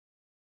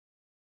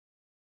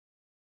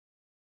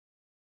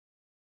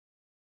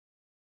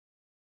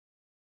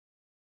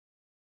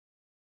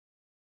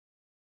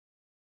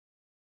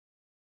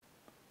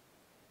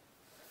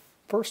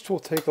First, we'll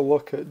take a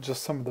look at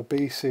just some of the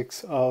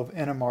basics of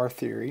NMR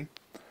theory.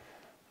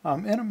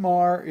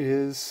 NMR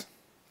is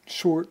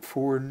short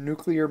for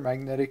nuclear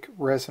magnetic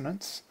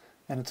resonance,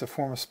 and it's a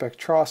form of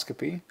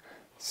spectroscopy,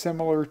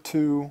 similar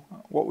to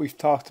what we've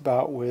talked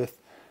about with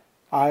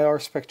IR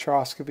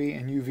spectroscopy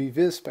and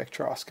UV-Vis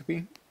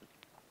spectroscopy.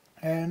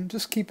 And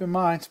just keep in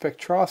mind,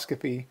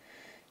 spectroscopy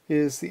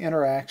is the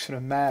interaction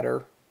of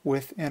matter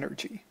with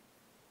energy.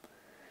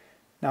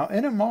 Now,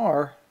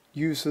 NMR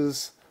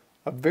uses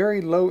a very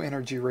low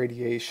energy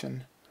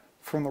radiation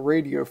from the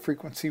radio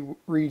frequency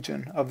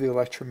region of the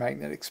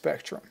electromagnetic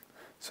spectrum.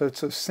 So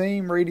it's those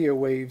same radio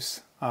waves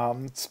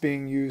that's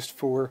being used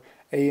for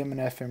AM and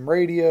FM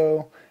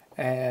radio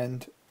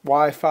and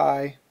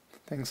Wi-Fi,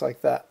 things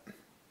like that.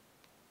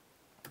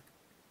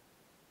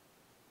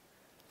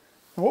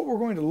 And what we're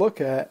going to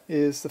look at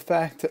is the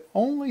fact that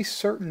only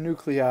certain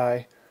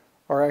nuclei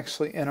are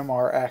actually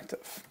NMR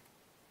active.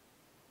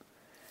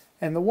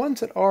 And the ones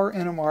that are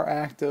NMR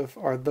active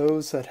are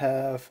those that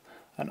have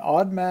an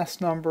odd mass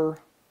number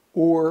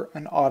or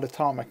an odd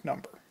atomic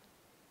number.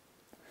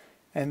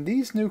 And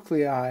these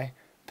nuclei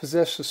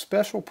possess a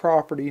special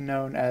property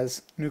known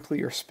as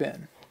nuclear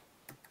spin.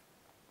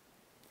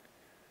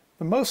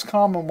 The most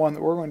common one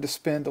that we're going to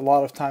spend a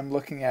lot of time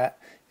looking at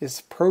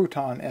is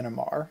proton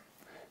NMR.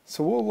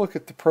 So we'll look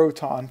at the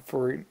proton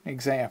for an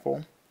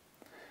example.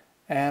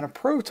 And a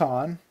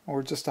proton,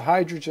 or just a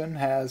hydrogen,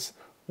 has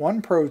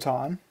one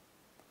proton,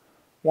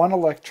 one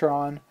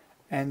electron,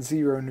 and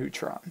 0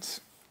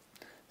 neutrons.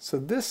 So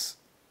this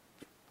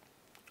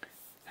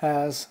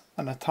has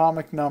an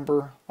atomic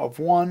number of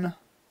 1,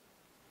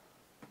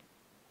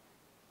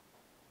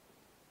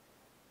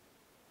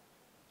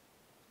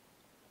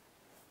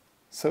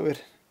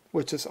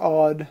 which is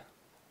odd,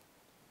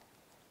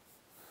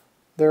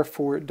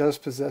 therefore it does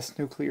possess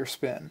nuclear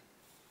spin.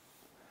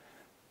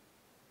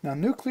 Now,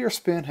 nuclear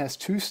spin has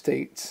two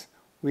states.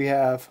 We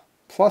have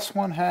plus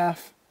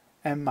 1/2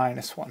 and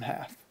minus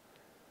 1/2.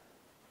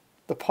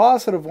 The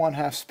positive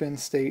 1/2 spin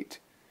state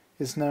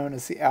is known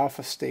as the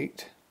alpha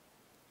state.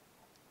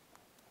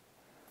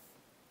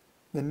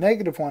 The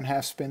negative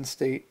 1/2 spin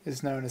state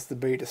is known as the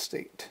beta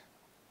state.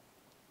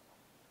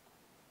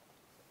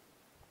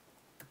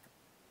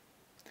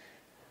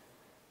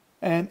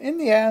 And in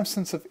the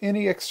absence of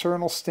any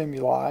external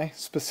stimuli,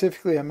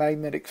 specifically a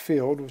magnetic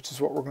field, which is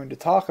what we're going to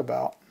talk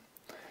about,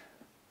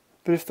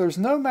 but if there's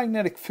no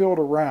magnetic field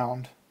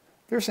around,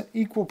 there's an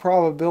equal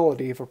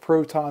probability of a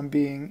proton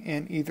being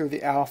in either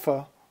the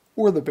alpha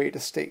or the beta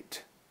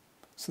state.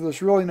 So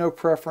there's really no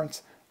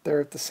preference.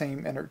 They're at the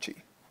same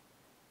energy.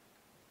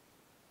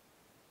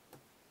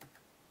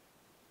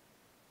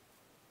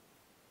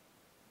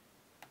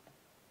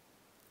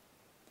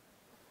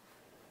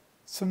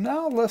 So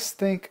now let's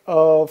think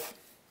of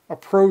a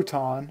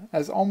proton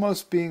as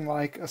almost being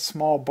like a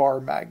small bar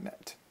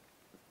magnet.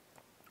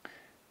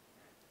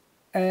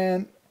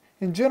 And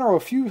in general,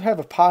 if you have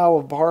a pile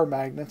of bar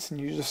magnets and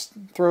you just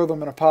throw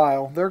them in a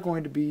pile, they're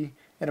going to be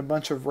in a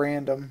bunch of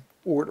random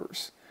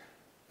orders.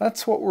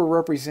 That's what we're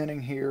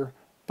representing here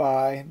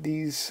by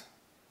these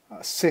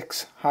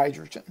 6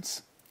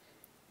 hydrogens.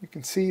 You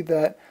can see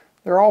that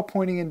they're all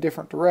pointing in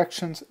different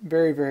directions,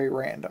 very, very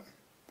random.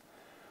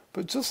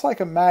 But just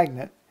like a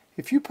magnet,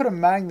 if you put a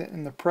magnet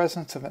in the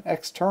presence of an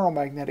external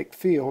magnetic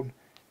field,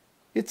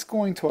 it's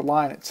going to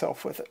align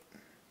itself with it.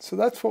 So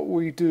that's what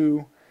we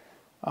do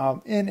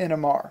in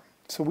NMR.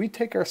 So we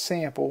take our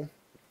sample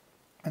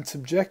and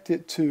subject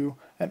it to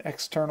an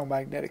external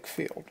magnetic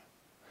field.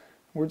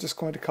 We're just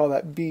going to call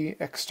that B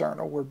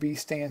external, where B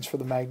stands for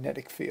the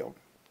magnetic field.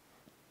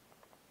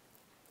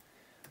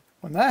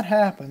 When that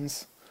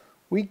happens,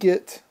 we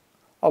get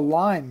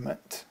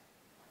alignment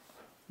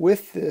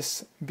with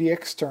this B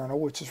external,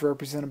 which is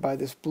represented by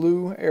this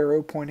blue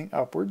arrow pointing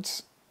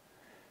upwards.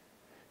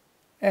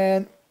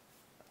 And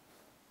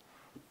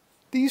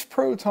these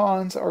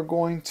protons are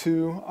going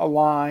to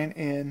align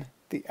in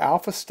the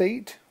alpha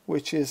state,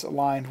 which is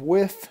aligned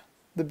with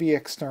the B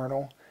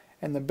external,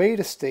 and the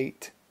beta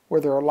state,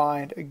 where they're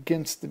aligned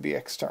against the B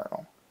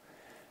external.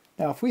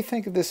 Now, if we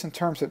think of this in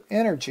terms of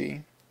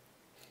energy,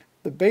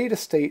 the beta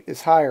state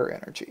is higher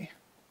energy.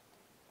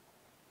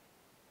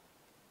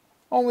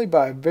 Only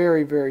by a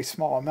very, very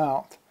small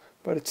amount,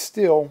 but it's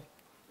still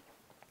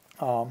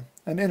an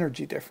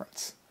energy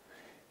difference.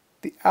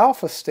 The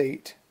alpha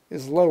state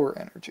is lower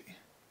energy.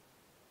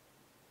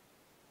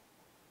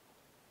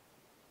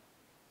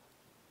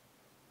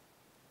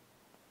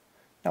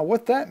 Now,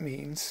 what that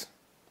means,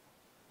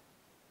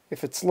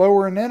 if it's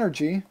lower in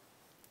energy,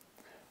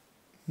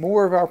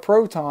 more of our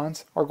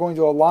protons are going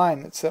to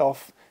align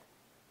itself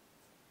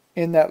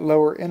in that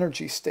lower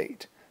energy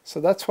state. So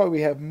that's why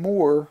we have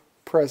more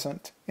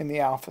present in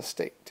the alpha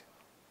state.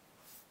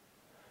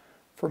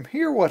 From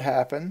here, what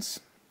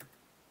happens,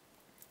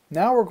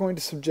 now we're going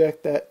to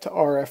subject that to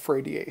RF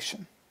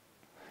radiation.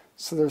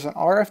 So there's an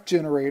RF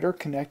generator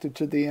connected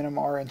to the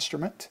NMR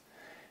instrument,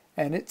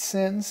 and it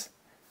sends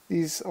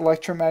these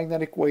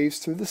electromagnetic waves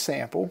through the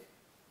sample.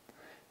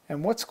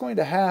 And what's going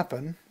to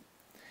happen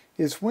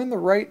is when the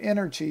right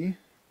energy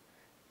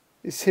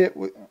is hit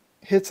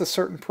hits a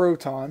certain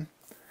proton,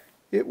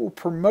 it will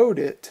promote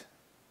it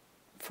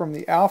from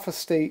the alpha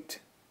state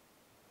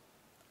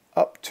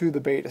up to the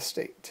beta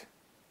state.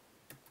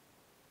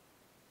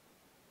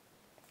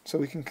 So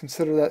we can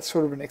consider that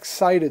sort of an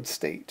excited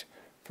state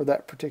for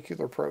that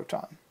particular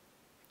proton.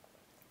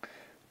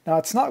 Now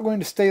it's not going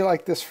to stay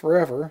like this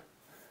forever,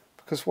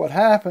 because what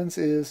happens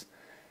is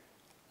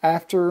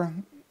after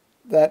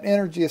that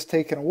energy is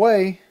taken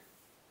away,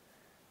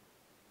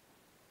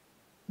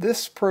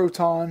 this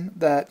proton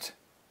that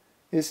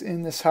is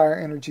in this higher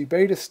energy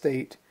beta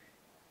state,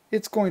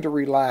 it's going to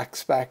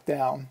relax back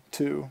down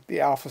to the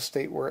alpha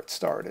state where it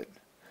started.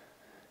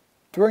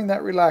 During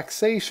that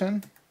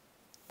relaxation,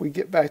 we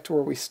get back to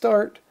where we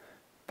start,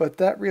 but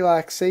that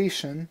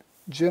relaxation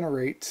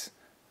generates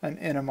an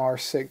NMR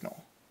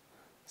signal.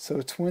 So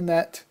it's when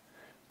that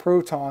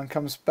proton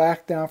comes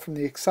back down from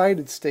the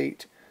excited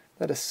state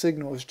that a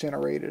signal is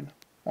generated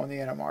on the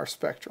NMR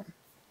spectrum.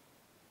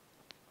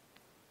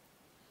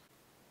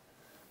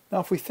 Now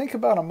if we think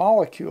about a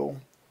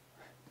molecule,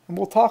 and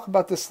we'll talk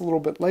about this a little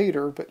bit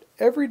later, but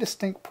every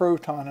distinct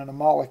proton in a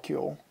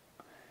molecule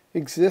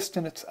exists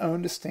in its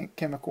own distinct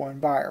chemical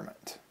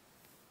environment.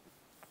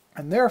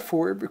 And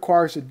therefore it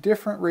requires a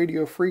different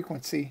radio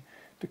frequency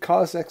to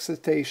cause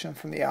excitation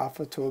from the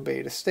alpha to a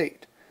beta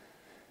state.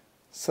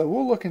 So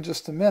we'll look in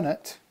just a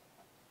minute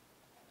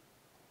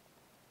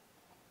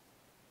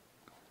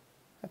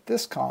at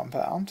this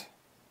compound.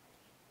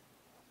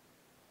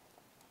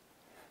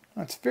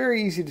 Now it's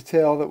very easy to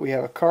tell that we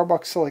have a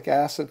carboxylic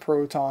acid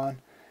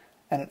proton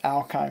and an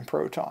alkyne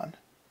proton.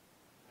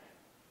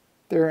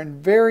 They're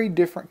in very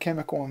different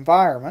chemical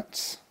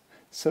environments,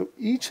 so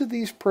each of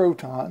these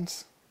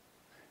protons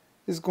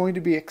is going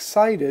to be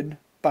excited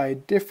by a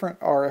different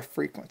RF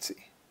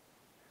frequency.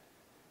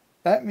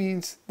 That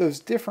means those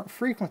different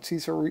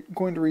frequencies are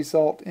going to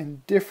result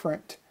in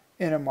different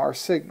NMR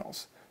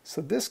signals.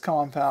 So this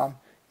compound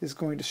is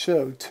going to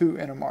show 2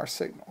 NMR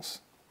signals.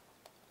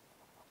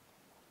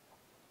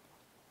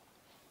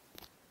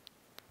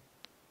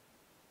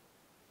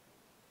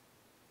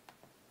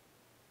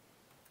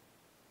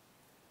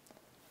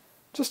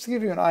 Just to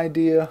give you an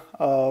idea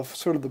of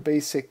sort of the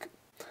basic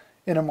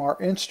NMR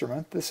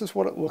instrument, this is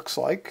what it looks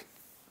like.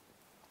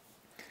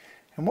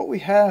 And what we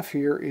have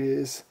here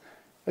is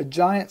a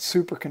giant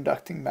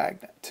superconducting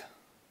magnet.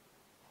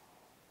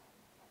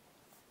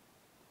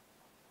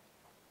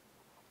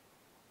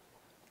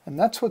 And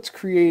that's what's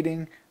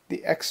creating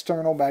the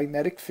external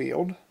magnetic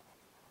field.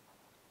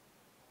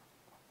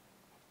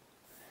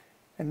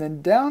 And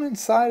then down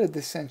inside of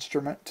this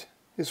instrument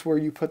is where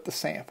you put the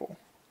sample.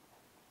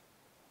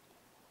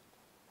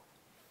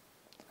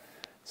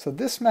 So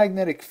this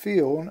magnetic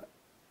field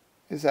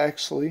is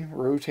actually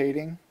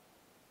rotating,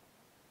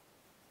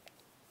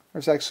 or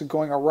is actually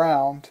going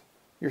around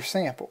your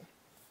sample.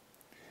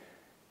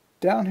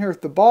 Down here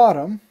at the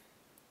bottom,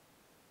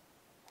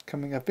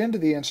 coming up into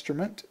the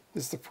instrument,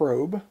 is the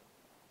probe.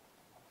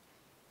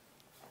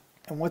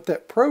 And what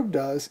that probe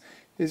does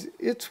is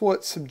it's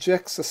what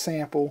subjects the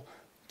sample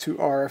to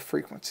RF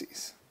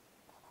frequencies.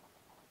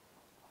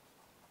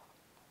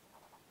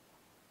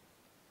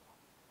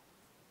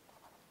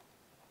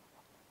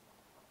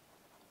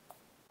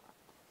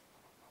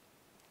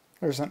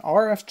 There's an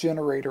RF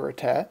generator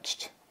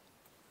attached,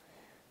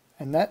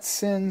 and that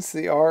sends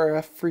the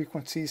RF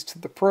frequencies to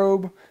the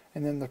probe,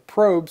 and then the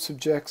probe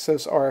subjects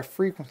those RF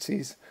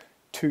frequencies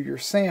to your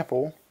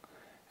sample,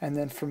 and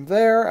then from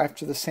there,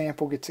 after the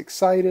sample gets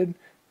excited,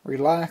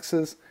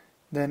 relaxes,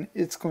 then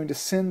it's going to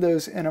send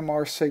those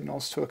NMR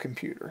signals to a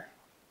computer.